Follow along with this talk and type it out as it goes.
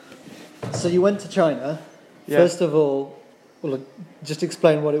So you went to China. Yeah. First of all, well, look, just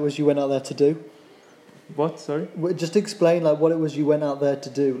explain what it was you went out there to do. What? Sorry. Just explain like what it was you went out there to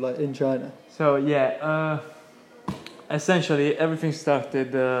do, like in China. So yeah, essentially everything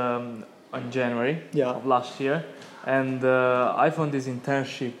started on January Yeah. of last year, and I found this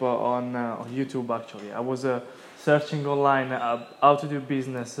internship on YouTube. Actually, I was searching online how to do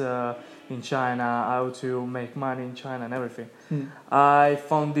business in China, how to make money in China, and everything. I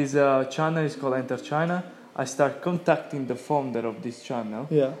found this channel. It's called Enter China. I start contacting the founder of this channel,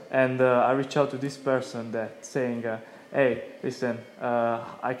 Yeah. and I reach out to this person that saying, "Hey, listen,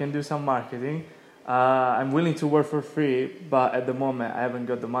 I can do some marketing. I'm willing to work for free, but at the moment I haven't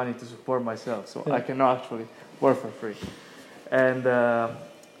got the money to support myself, so Yeah. I cannot actually work for free." And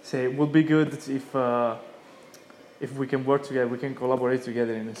say it would be good if we can work together, we can collaborate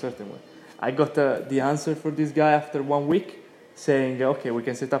together in a certain way. I got the answer for this guy after 1 week, saying, "Okay, we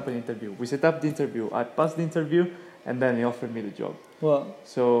can set up an interview." We set up the interview. I passed the interview, and then he offered me the job. Well,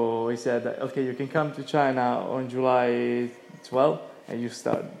 So he said, "Okay, you can come to China on July 12th, and you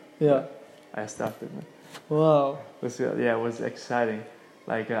start." yeah. I started. Man. Wow. It was exciting.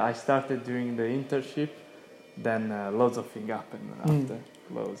 Like I started doing the internship, then loads of things happened after.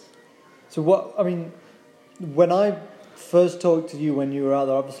 Loads. So what? I mean, when I first talked to you when you were out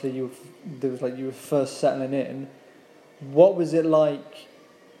there, obviously you were first settling in. What was it like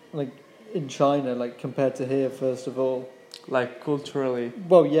in China, like compared to here? First of all, Like culturally,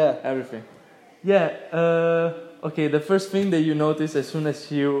 well, yeah, everything. Yeah. Okay. The first thing that you notice as soon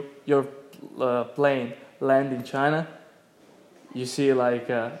as your plane land in China, you see like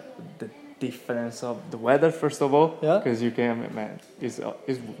the difference of the weather. First of all, Yeah? because you can, man, it's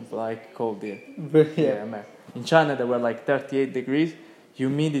like cold here. yeah, Man. In China, there were like 38 degrees.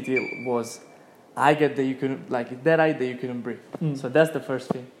 Humidity was higher that you couldn't, like that high that you couldn't breathe. So that's the first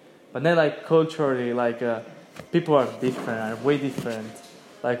thing. But then, like culturally, like people are different, are way different.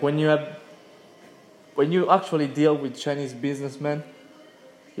 Like when you actually deal with Chinese businessmen,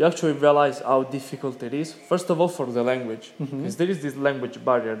 you actually realize how difficult it is. First of all, for the language, because there is this language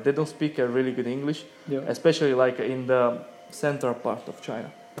barrier. They don't speak a really good English, yeah, especially like in the central part of China.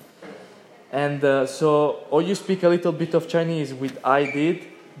 And so, or you speak a little bit of Chinese, which I did,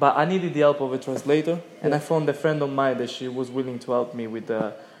 but I needed the help of a translator. And I found a friend of mine that she was willing to help me with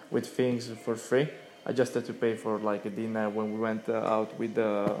things for free. I just had to pay for like a dinner when we went out with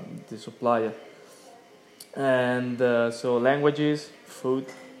the supplier. And so languages, food,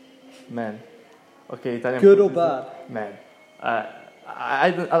 man. Okay, Italian good food or is- bad? Man,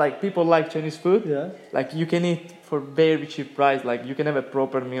 I like people like Chinese food. Yeah, Like you can eat for very cheap price. Like you can have a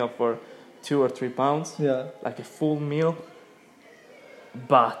proper meal for £2 or £3, yeah, like a full meal.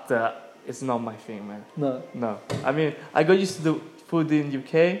 But it's not my thing, man. no, I mean, I got used to the food in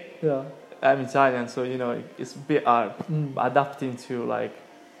UK. yeah, I'm Italian, so you know it's a bit hard. Mm. But adapting to like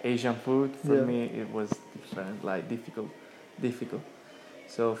Asian food for Yeah. me it was different, like difficult.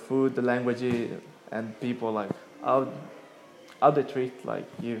 So food, the language, and people, like how they treat like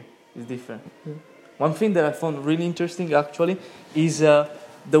you is different. Yeah. One thing that I found really interesting actually is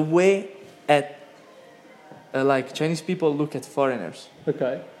the way at like Chinese people look at foreigners.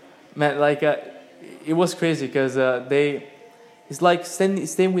 okay, Man, like it was crazy because it's like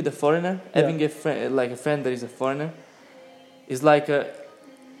staying with a foreigner, having a friend like a friend that is a foreigner. It's like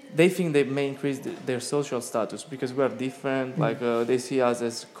they think they may increase their social status because we are different. Like they see us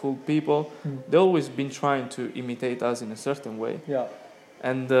as cool people. They always been trying to imitate us in a certain way. yeah,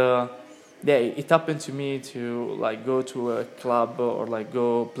 And it happened to me to like go to a club or like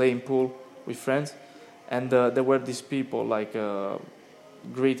go playing pool with friends, and there were these people like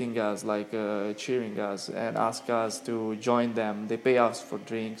greeting us, like cheering us, and ask us to join them. They pay us for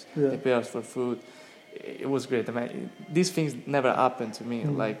drinks, they pay us for food. It was great. I mean, these things never happened to me,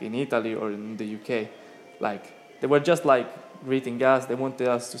 like in Italy or in the UK. Like they were just like greeting us. They wanted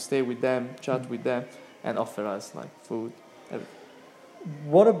us to stay with them, chat with them, and offer us like food. Everything.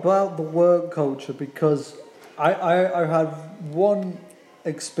 What about the work culture? Because I had one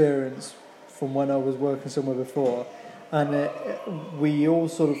experience from when I was working somewhere before, and we all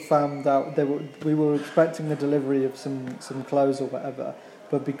sort of found out we were expecting the delivery of some clothes or whatever,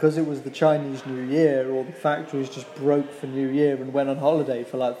 but because it was the Chinese New Year, all the factories just broke for New Year and went on holiday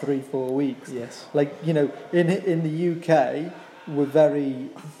for like 3-4 weeks. Yes. Like, you know, in the UK,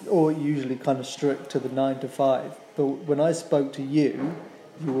 we're usually kind of strict to the 9 to 5. But when I spoke to you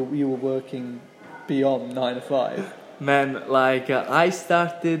were working beyond 9 to 5. Man, like I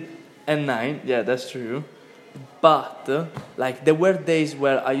started at 9. Yeah, that's true. But like there were days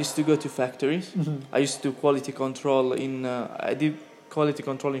where I used to go to factories. I used to do quality control in. I did quality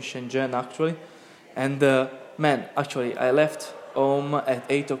control in Shenzhen actually, and man, actually I left home at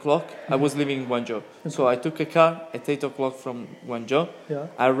 8 o'clock. I was living in Guangzhou, so I took a car at 8 o'clock from Guangzhou. Yeah.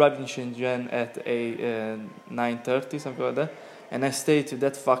 I arrived in Shenzhen at 9:30, something like that, and I stayed to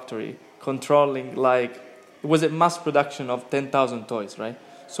that factory controlling like it was a mass production of 10,000 toys, right?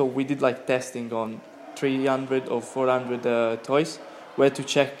 So we did like testing on 300 or 400 toys. We had to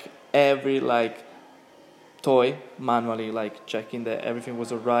check every like toy manually, like checking that everything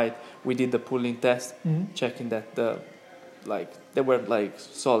was alright. We did the pulling test, checking that they were like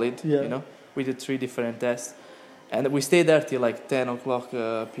solid. Yeah. You know, we did 3 different tests, and we stayed there till like 10 o'clock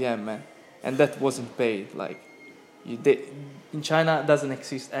p.m. man, and that wasn't paid. Like, in China doesn't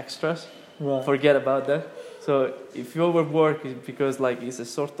exist extras. Right. Forget about that. So if you overwork, it's because like it's a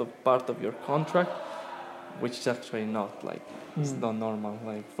sort of part of your contract, which is actually not like it's not normal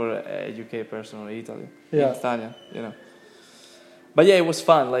like for a UK person or Italian. Yeah. Italian, you know. But yeah, it was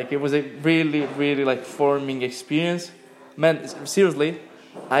fun. Like it was a really, really like forming experience. Man, seriously,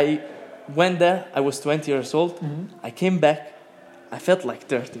 I went there. I was 20 years old. I came back. I felt like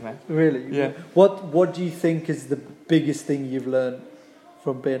 30, man. Really? Yeah. What do you think is the biggest thing you've learned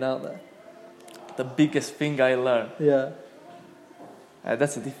from being out there? The biggest thing I learned. Yeah.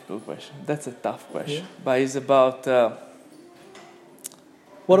 That's a difficult question. That's a tough question. Yeah. But it's about.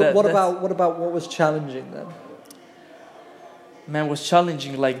 What about what was challenging then? Man, was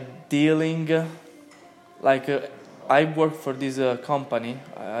challenging like dealing. I worked for this company.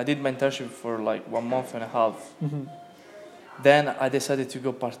 I did my internship for like 1 month and a half. Then I decided to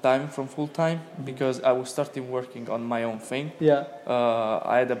go part-time from full-time because I was starting working on my own thing. Yeah.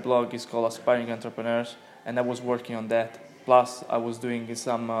 I had a blog, it's called Aspiring Entrepreneurs, and I was working on that. Plus, I was doing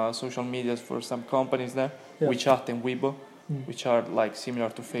some social medias for some companies there, WeChat and Weibo, which are like similar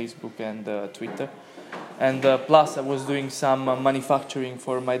to Facebook and Twitter. And plus, I was doing some manufacturing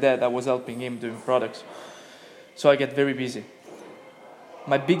for my dad. I was helping him doing products. So I get very busy.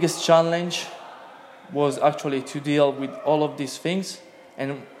 My biggest challenge was actually to deal with all of these things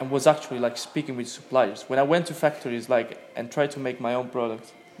and was actually like speaking with suppliers. When I went to factories and tried to make my own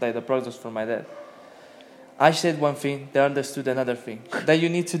products, like the products for my dad, I said one thing, they understood another thing. Then you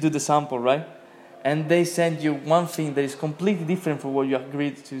need to do the sample, right? And they send you one thing that is completely different from what you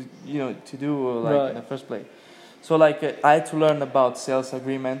agreed to, to do in the first place. So I had to learn about sales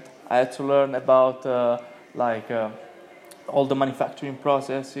agreement. I had to learn about all the manufacturing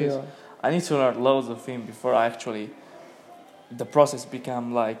processes. Yeah. I need to learn loads of things before the process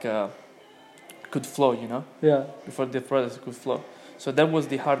become could flow, Yeah. before the process could flow. So that was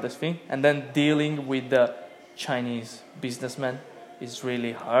the hardest thing. And then dealing with the Chinese businessmen is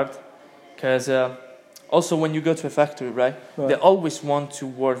really hard. Because also when you go to a factory, right, they always want to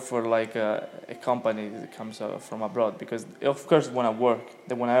work for a company that comes from abroad. Because of course want to work,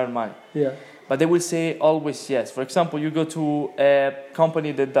 they want to earn money. Yeah. But they will say always yes. For example, you go to a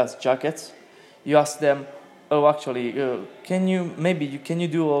company that does jackets. You ask them, oh, actually, can you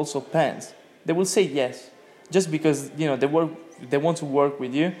do also pants? They will say yes, just because they want to work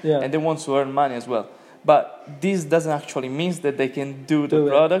with you and they want to earn money as well. But this doesn't actually mean that they can do the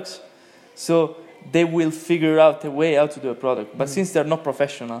products. So they will figure out a way how to do a product. But since they're not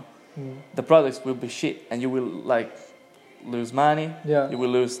professional, the products will be shit, and you will lose money, you will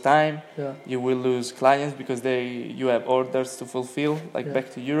lose time, you will lose clients because you have orders to fulfill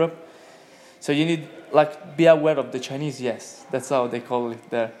back to Europe. So you need be aware of the Chinese yes. That's how they call it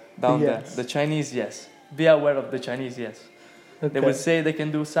there there. The Chinese yes. Be aware of the Chinese yes. Okay. They will say they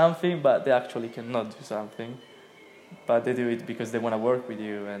can do something, but they actually cannot do something. But they do it because they want to work with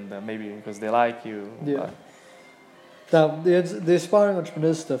you and maybe because they like you. Yeah. Now, the aspiring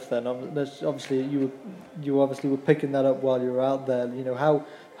entrepreneur stuff. Then, obviously, you obviously were picking that up while you were out there.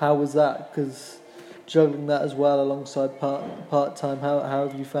 How was that? Because juggling that as well alongside part time. How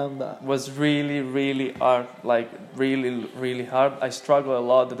have you found that? It was really, really hard. Really, really hard. I struggled a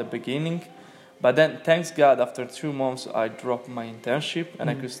lot at the beginning, but then, thanks God, after 2 months, I dropped my internship and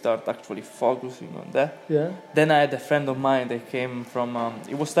I could start actually focusing on that. Yeah. Then I had a friend of mine that came from.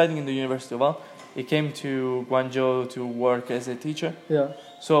 He was studying in the University of Al. He came to Guangzhou to work as a teacher. Yeah.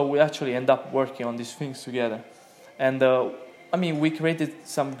 So we actually end up working on these things together. And we created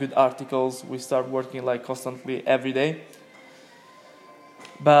some good articles. We started working constantly every day.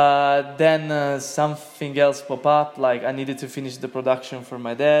 But then something else popped up. I needed to finish the production for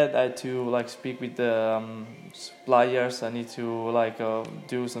my dad. I had to speak with the suppliers. I need to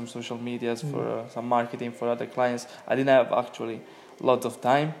do some social medias for some marketing for other clients. I didn't have actually a lot of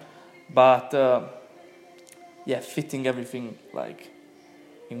time. But fitting everything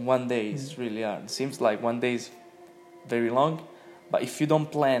in one day is really hard. It seems like one day is very long, But if you don't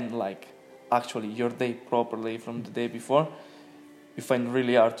plan like actually your day properly from the day before, you find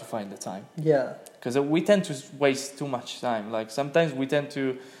really hard to find the time. Yeah. Because we tend to waste too much time. Like sometimes we tend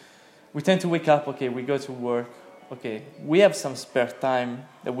to wake up. Okay, we go to work. Okay, we have some spare time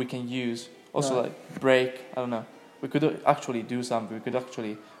that we can use. Also, Right. like break. I don't know. We could actually do something. We could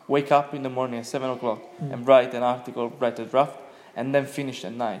actually wake up in the morning at 7:00 and write an article, write a draft, and then finish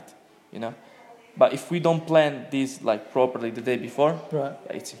at night. You know. But if we don't plan this like properly the day before, Right.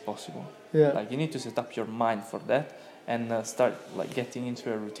 it's impossible. Yeah. Like you need to set up your mind for that and start like getting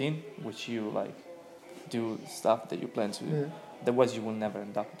into a routine, which you like do stuff that you plan to do. Yeah. Otherwise, you will never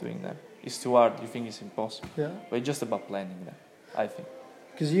end up doing that. It's too hard. You think it's impossible. Yeah. But it's just about planning that, I think.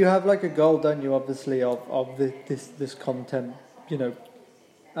 Because you have like a goal, don't you? Obviously, of this content, you know,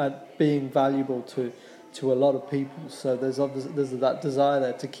 being valuable to a lot of people. So there's that desire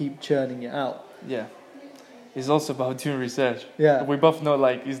there to keep churning it out. Yeah. It's also about doing research. Yeah. We both know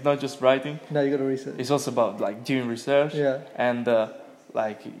like it's not just writing. No, you got to research. It's also about like doing research. Yeah. And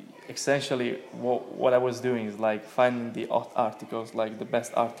like essentially what I was doing is like finding the articles, like the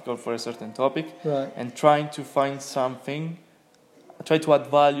best article for a certain topic, Right. and trying to find something, try to add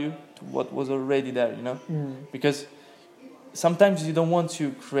value to what was already there, you know? Because sometimes you don't want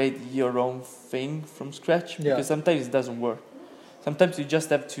to create your own thing from scratch, Yeah. because sometimes it doesn't work. Sometimes you just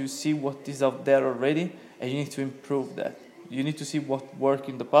have to see what is out there already, and you need to improve that. You need to see what worked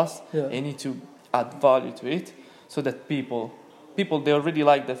in the past, Yeah. and you need to add value to it, so that people they already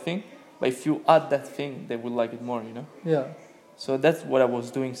like that thing, but if you add that thing, they will like it more, you know? Yeah. So that's what I was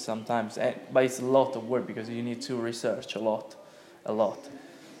doing sometimes, but it's a lot of work because you need to research a lot,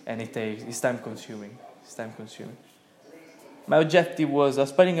 and it's time consuming. My objective was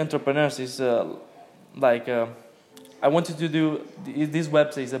aspiring entrepreneurs is I wanted to do this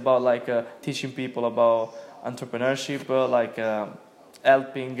website is about like teaching people about entrepreneurship,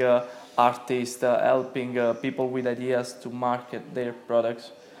 helping artists, helping people with ideas to market their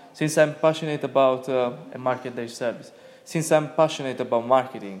products. Since I'm passionate about and market their service, since I'm passionate about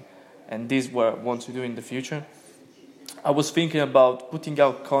marketing, and this is what I want to do in the future, I was thinking about putting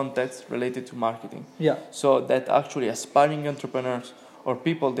out content related to marketing. Yeah. So that actually aspiring entrepreneurs or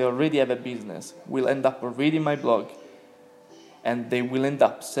people that already have a business will end up reading my blog, and they will end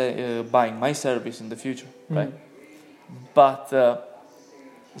up buying my service in the future, right? But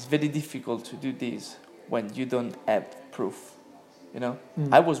it's very difficult to do this when you don't have proof, you know?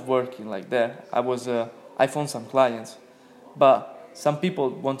 I was working like that. I found some clients, but some people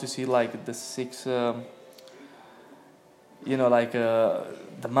want to see like the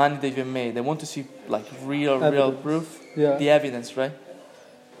the money that you made. They want to see like real proof, the evidence, right?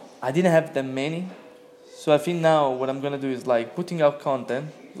 I didn't have that many, so I think now what I'm gonna do is like putting out content,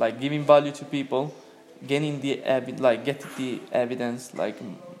 like giving value to people, getting the evidence, like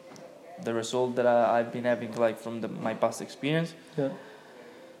the result that I've been having like from my past experience. Yeah.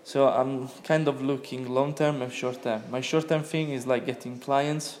 So I'm kind of looking long term and short term. My short term thing is like getting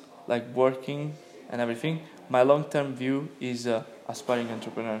clients, like working and everything. My long term view is aspiring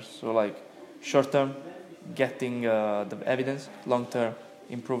entrepreneurs. So like short term, getting the evidence. Long term,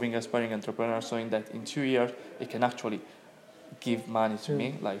 improving aspiring entrepreneurs, so in that in 2 years it can actually give money to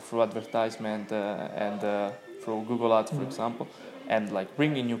me, like through advertisement and through Google Ads, for example, and like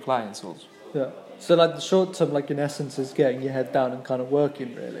bringing new clients also. Yeah. So like the short term, like in essence, is getting your head down and kind of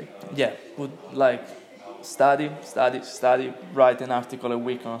working really. Yeah, would like study, write an article a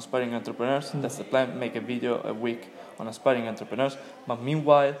week on aspiring entrepreneurs. That's the plan. Make a video a week on aspiring entrepreneurs. But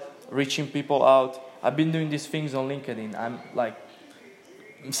meanwhile, reaching people out. I've been doing these things on LinkedIn. I'm like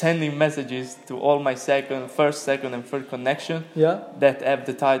sending messages to all my first, second, and third connection that have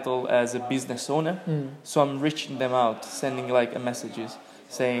the title as a business owner. So I'm reaching them out, sending like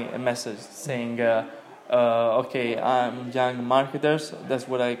saying, okay, I'm young marketers. That's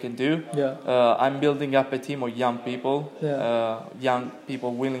what I can do. Yeah. I'm building up a team of young people, young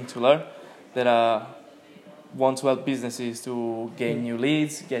people willing to learn, that want to help businesses to gain new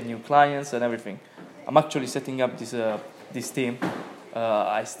leads, get new clients, and everything. I'm actually setting up this team.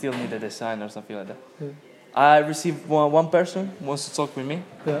 I still need a designer or something like that. I received one person who wants to talk with me.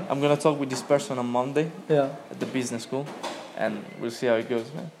 I'm gonna talk with this person on Monday at the business school, and we'll see how it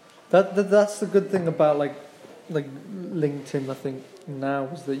goes, man. That's the good thing about like LinkedIn, I think now,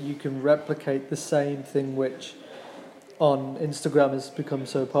 is that you can replicate the same thing which on Instagram has become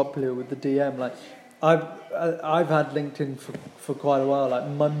so popular with the DM. Like I've had LinkedIn for quite a while. Like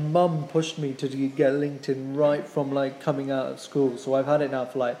my mum pushed me to get LinkedIn right from like coming out of school. So I've had it now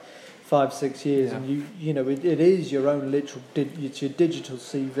for like 5-6 years, and you know it is your own it's your digital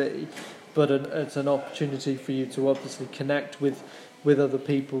CV, but it's an opportunity for you to obviously connect with other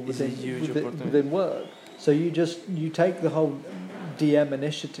people within work. So you take the whole DM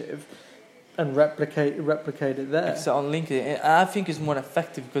initiative and replicate it there. So on LinkedIn, I think it's more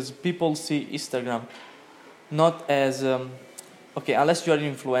effective because people see Instagram not as okay, unless you're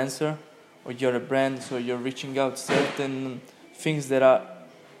an influencer or you're a brand, so you're reaching out certain things that are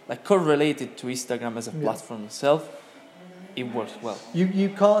like correlated to Instagram as a platform itself. It works well. You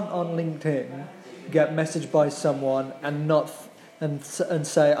can't on LinkedIn get messaged by someone and not and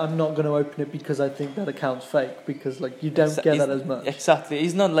say I'm not going to open it because I think that account's fake, because like you don't get that as much. Exactly,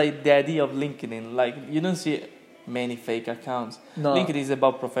 it's not like the idea of LinkedIn. Like you don't see many fake accounts. No. LinkedIn is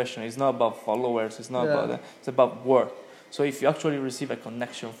about professional. It's not about followers. It's not about that. It's about work. So if you actually receive a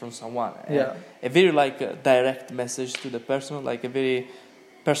connection from someone, a very like direct message to the person, like a very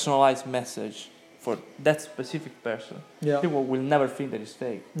personalized message for that specific person, people will never think that it's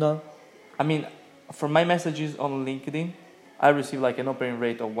fake. No. I mean, for my messages on LinkedIn, I receive like an opening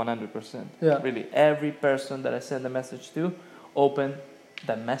rate of 100%. Yeah. Really, every person that I send a message to open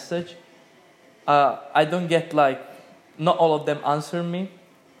the message. I don't get like, not all of them answer me,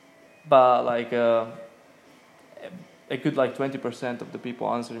 but like a good like 20% of the people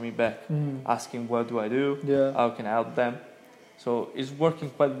answer me back, asking what do I do, how can I help them. So it's working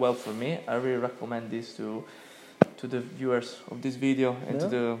quite well for me. I really recommend this to the viewers of this video and to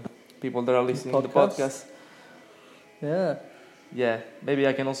the people that are listening to the podcast. Yeah, maybe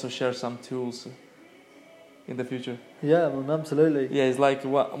I can also share some tools in the future. Yeah, well, absolutely. Yeah, it's like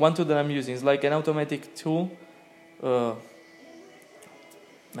one tool that I'm using. It's like an automatic tool. I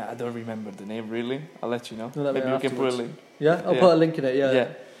don't remember the name really. I'll let you know. Maybe you can put a link. Yeah, I'll put a link in it.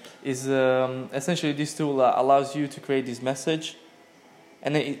 Yeah. Is essentially this tool allows you to create this message,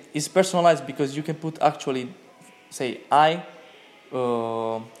 and it's personalized because you can put actually, say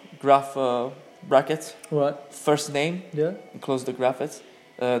graph brackets. Right. First name. Yeah. And close the brackets.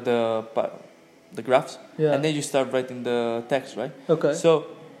 The graphs, and then you start writing the text, right? Okay. So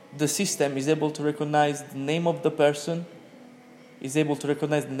the system is able to recognize the name of the person,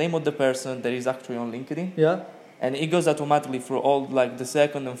 that is actually on LinkedIn. Yeah. And it goes automatically through all like the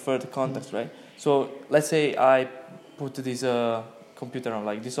second and third contacts, right? So let's say I put this computer on,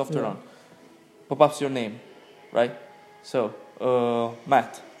 like this software on, pop ups your name, right? So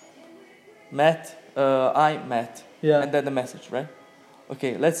Matt, Matt, and then the message, right?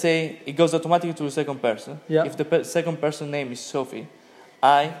 Okay, let's say it goes automatically to the second person. Yeah. If the second person name is Sophie,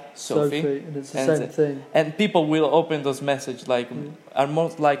 Sophie, and it's the same thing. And people will open those messages, like are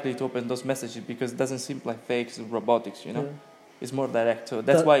most likely to open those messages because it doesn't seem like fakes and robotics, you know. Yeah. It's more direct, so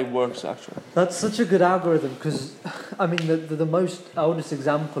that's why it works actually. That's such a good algorithm because, I mean, the most oldest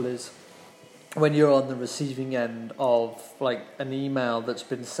example is when you're on the receiving end of like an email that's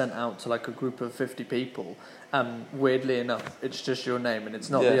been sent out to like a group of 50 people, and weirdly enough, it's just your name and it's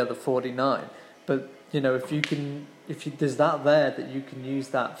not the other 49. But you know, if there's that there that you can use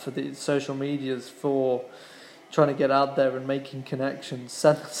that for the social medias for trying to get out there and making connections,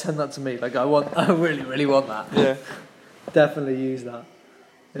 send that to me. Like I really want that. Yeah, definitely use that.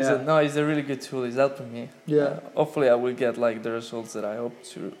 Yeah. It's a really good tool. It's helping me. Yeah. Hopefully, I will get like the results that I hope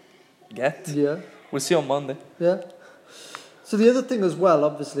to get. Yeah. We'll see on Monday. Yeah. So the other thing as well,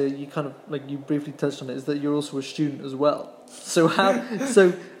 obviously, you kind of like you briefly touched on it, is that you're also a student as well. So how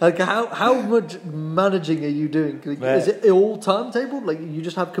much managing are you doing? Like, is it all timetabled? Like you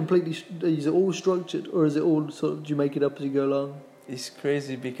just have is it all structured, or is it all sort of, do you make it up as you go along? It's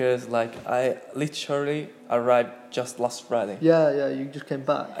crazy because like I literally arrived just last Friday. Yeah, you just came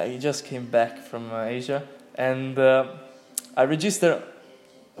back. I just came back from Asia, and I registered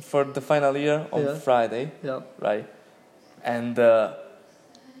for the final year on Friday. Yeah. Right. And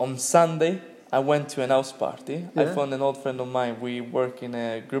on Sunday, I went to an house party. I found an old friend of mine. We work in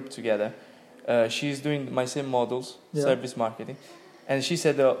a group together. She's doing my same models, service marketing. And she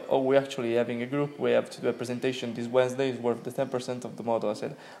said, we're actually having a group. We have to do a presentation this Wednesday. It's worth the 10% of the model. I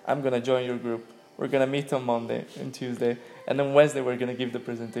said, I'm going to join your group. We're going to meet on Monday and Tuesday. And then Wednesday, we're going to give the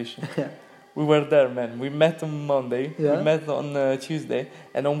presentation. We were there, man. We met on Monday. We met on Tuesday.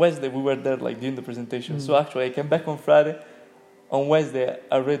 And on Wednesday, we were there, like, doing the presentation. So actually, I came back on Friday. On Wednesday,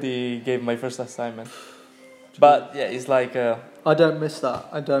 I already gave my first assignment. But, yeah, it's like... I don't miss that.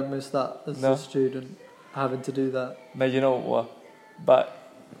 As a student, having to do that. But you know what? But,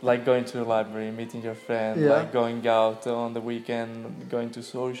 like, going to the library, meeting your friend, like, going out on the weekend, going to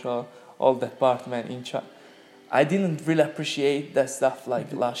social, all that part, man, in China. I didn't really appreciate that stuff,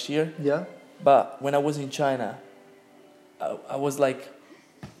 like, last year. Yeah. But when I was in China, I was, like...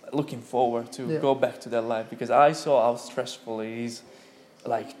 looking forward to go back to that life because I saw how stressful it is,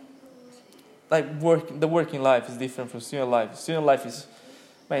 like the working life is different from student life. Student life is,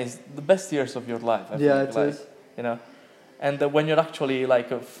 man, it's the best years of your life. I Yeah, think, it like, is. you know, and when you're actually like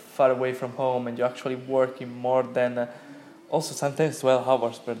far away from home and you're actually working more than also sometimes 12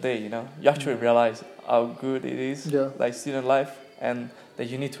 hours per day, you know, you actually realize how good it is, Yeah. like student life, and that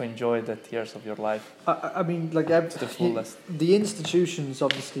you need to enjoy the years of your life I mean, like to the fullest. the institutions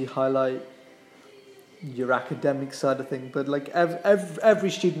obviously highlight your academic side of things, but like every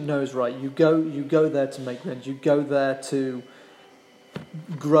student knows, right? You go there to make friends. You go there to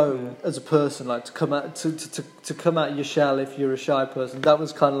grow as a person, like to come out to come out of your shell if you're a shy person. That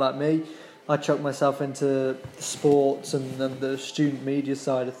was kind of like me. I chucked myself into the sports and the student media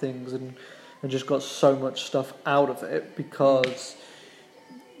side of things, and just got so much stuff out of it because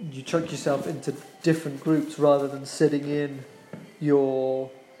you chuck yourself into different groups rather than sitting in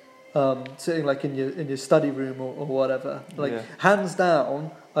your sitting like in your study room or whatever. Like hands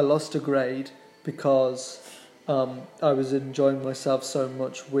down, I lost a grade because I was enjoying myself so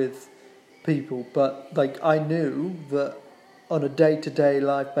much with people. But like I knew that on a day-to-day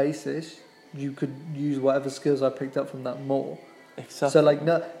life basis, you could use whatever skills I picked up from that more. Exactly. So like,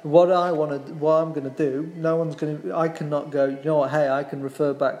 no, what I'm gonna do, no one's gonna. I cannot go. You know what? Hey, I can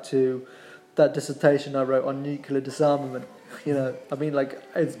refer back to that dissertation I wrote on nuclear disarmament. You know, I mean, like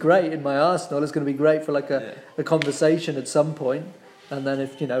it's great in my arsenal. It's going to be great for like a conversation at some point, and then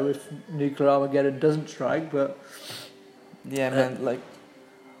if nuclear Armageddon doesn't strike, but man, like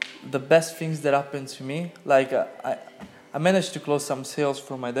the best things that happened to me, like I managed to close some sales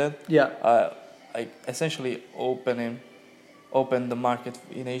for my dad. Yeah. I essentially opened the market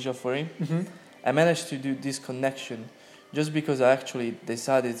in Asia for him. Mm-hmm. I managed to do this connection just because I actually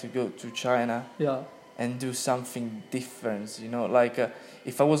decided to go to China. Yeah. And do something different, you know. Like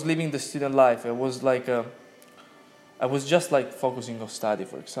if I was living the student life, I was just like focusing on study,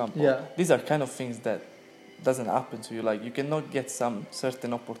 for example. Yeah. These are kind of things that doesn't happen to you. Like you cannot get some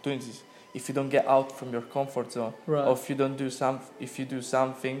certain opportunities if you don't get out from your comfort zone, right. or if you do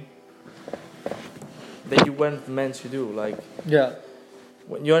something that you weren't meant to do. Like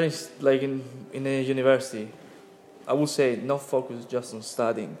when you're in a university, I would say not focus just on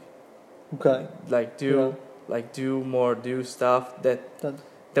studying. Okay. Do stuff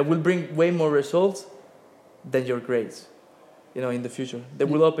that will bring way more results than your grades. You know, in the future, they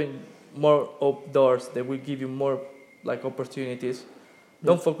will open more doors. They will give you more like opportunities.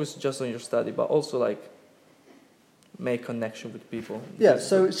 Don't focus just on your study, but also like make connection with people. Yeah.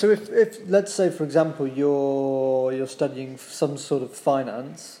 So if let's say for example you're studying some sort of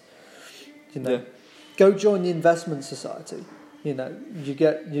finance, go join the investment society. You know, you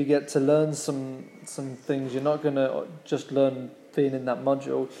get to learn some things. You're not going to just learn being in that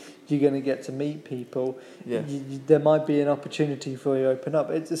module. You're going to get to meet people. Yeah. There might be an opportunity for you to open up.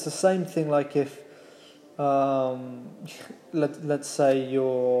 It's the same thing like if, let's say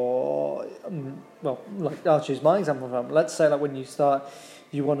you're, like I'll choose my example from. Let's say like when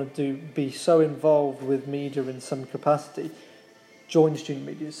you want to be so involved with media in some capacity, join student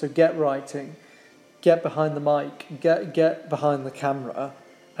media. So get writing. Get behind the mic, get behind the camera,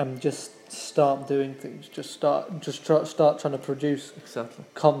 and just start doing things. Start trying to produce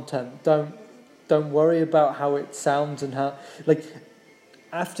content. Don't worry about how it sounds and how. Like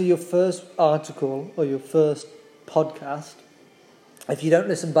after your first article or your first podcast, if you don't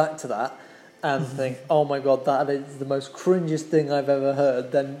listen back to that and think, oh my god, that is the most cringiest thing I've ever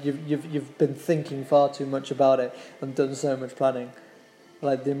heard, then you've been thinking far too much about it and done so much planning.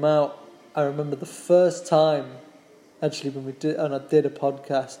 Like the amount. I remember the first time, actually, when I did a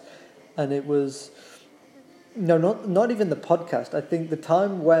podcast, and it was, not even the podcast. I think the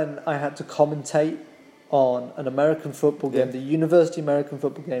time when I had to commentate on an American football game, the University American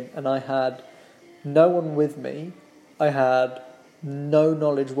football game, and I had no one with me. I had no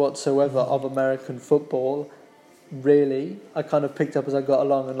knowledge whatsoever of American football. Really, I kind of picked up as I got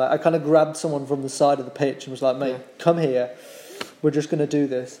along, and like I kind of grabbed someone from the side of the pitch and was like, "Mate, come here. We're just going to do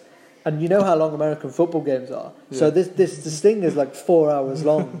this." And you know how long American football games are. Yeah. So this thing is like 4 hours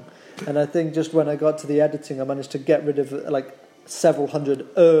long. And I think just when I got to the editing, I managed to get rid of like several hundred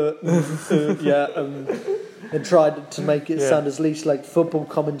and tried to make it sound as least like football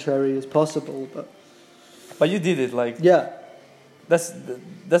commentary as possible. But you did it, like that's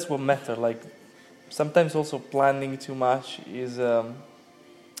what matters. Like sometimes also planning too much is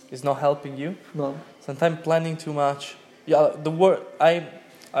not helping you. No. Sometimes planning too much. Yeah,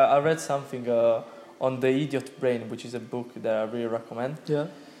 I read something on The Idiot Brain, which is a book that I really recommend. Yeah.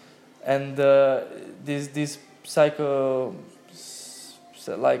 And this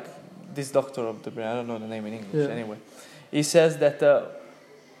like this doctor of the brain, I don't know the name in English anyway. He says that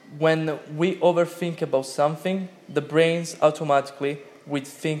when we overthink about something, the brains automatically would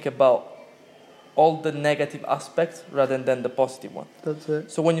think about all the negative aspects rather than the positive one. That's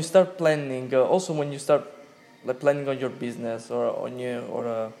it. So when you start planning, also when you start like planning on your business or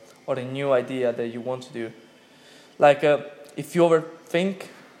a new idea that you want to do, like if you overthink,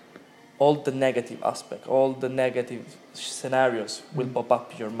 all the negative aspect, all the negative scenarios will pop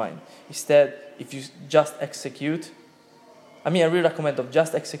up in your mind. Instead, if you just execute, I really recommend of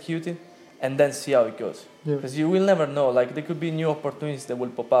just executing and then see how it goes. Yeah. Because you will never know. Like there could be new opportunities that will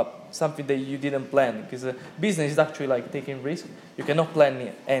pop up, something that you didn't plan. Because business is actually like taking risk. You cannot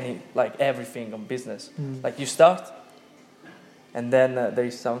plan everything on business. Like you start, and then there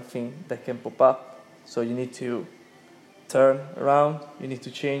is something that can pop up. So you need to turn around. You need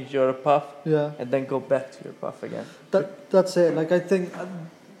to change your path. Yeah. And then go back to your path again. That's it. Like I think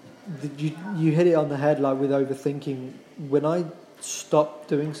you hit it on the head. Like with overthinking, when I stop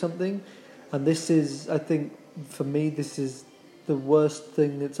doing something, and this is, I think, for me, this is the worst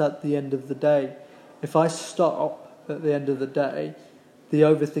thing that's at the end of the day. If I stop at the end of the day, the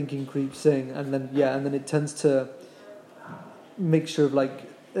overthinking creeps in, and then it tends to mixture of like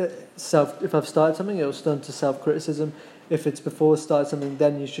self. If I've started something, it'll turn to self-criticism. If it's before I start something,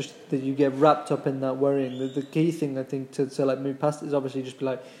 then you get wrapped up in that worrying. The key thing I think to like move past it is obviously just be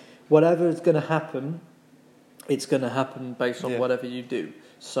like, whatever is going to happen, it's going to happen based on whatever you do.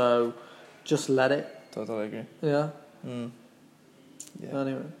 So just let it. Totally agree. Yeah. Yeah.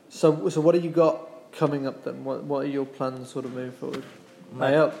 Anyway, so what have you got coming up then? What are your plans sort of moving forward?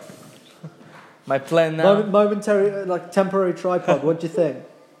 My plan now. Momentary, like temporary tripod. What do you think?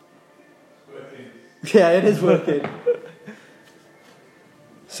 Working. Yeah, it is working.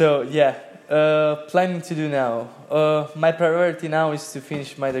 So planning to do now. My priority now is to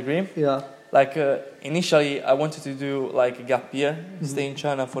finish my degree. Yeah. Like initially, I wanted to do like a gap year, stay in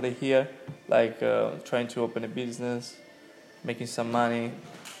China for a year, like trying to open a business, making some money.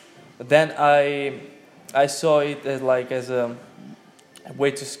 But then I saw it as a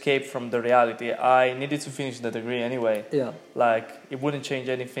way to escape from the reality. I needed to finish the degree anyway. Yeah. Like it wouldn't change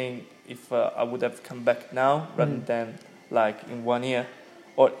anything if I would have come back now rather than like in 1 year,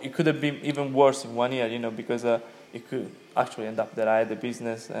 or it could have been even worse in 1 year. Because it could actually end up that I had a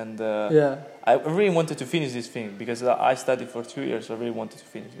business and I really wanted to finish this thing because I studied for 2 years. So I really wanted to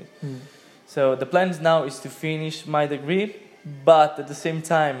finish it. So the plan now is to finish my degree, but at the same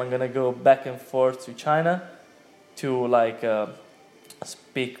time I'm gonna go back and forth to China to like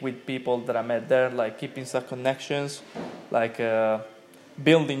speak with people that I met there, like keeping some connections, like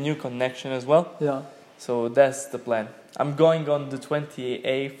building new connection as well. Yeah. So that's the plan. I'm going on the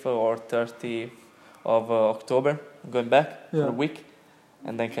 28th or 30th of October. I'm going back for a week,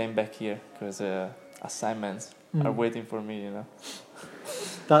 and then came back here because assignments are waiting for me.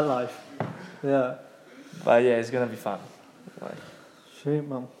 That life. Yeah. But yeah, it's gonna be fun. Sweet,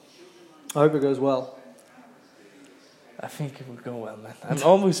 man. I hope it goes well. I think it will go well, man. I'm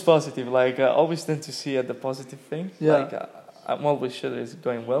always positive. Like I always tend to see the positive thing. Yeah. Like I'm always sure it's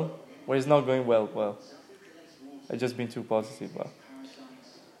going well. When it's not going well, I've just been too positive.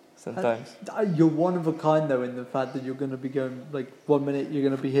 Sometimes. You're one of a kind though in the fact that you're going to be going, like 1 minute you're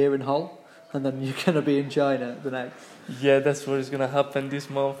going to be here in Hull and then you're going to be in China the next. Yeah, that's what is going to happen this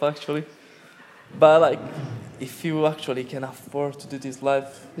month actually. But like, if you actually can afford to do this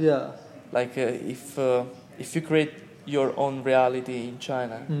life, like if you create your own reality in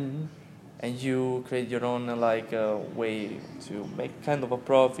China and you create your own way to make kind of a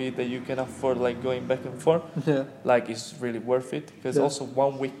profit that you can afford, like going back and forth, like it's really worth it. Because also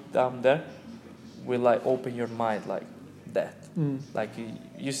 1 week down there will like open your mind like that. Like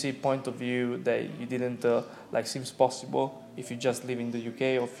you see point of view that you didn't like seems possible if you just live in the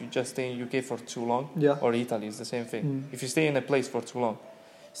UK or if you just stay in UK for too long. Or Italy is the same thing. If you stay in a place for too long,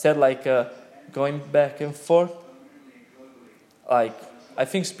 instead like going back and forth, like I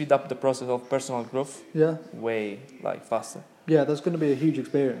think speed up the process of personal growth way like faster. Yeah, that's going to be a huge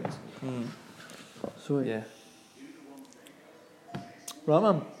experience. Sweet. Yeah. Right,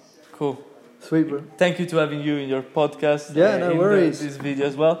 man. Cool. Sweet, bro. Thank you to having you in your podcast. Yeah, no worries. This video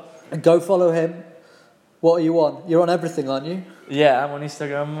as well. And go follow him. What are you on? You're on everything, aren't you? Yeah, I'm on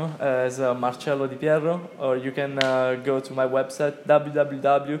Instagram as Marcello Di Piero, or you can go to my website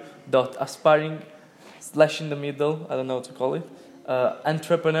www.aspiring/in-the-middle, I don't know what to call it,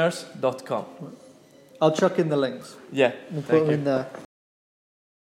 entrepreneurs.com. I'll chuck in the links. Yeah, we'll put them in there.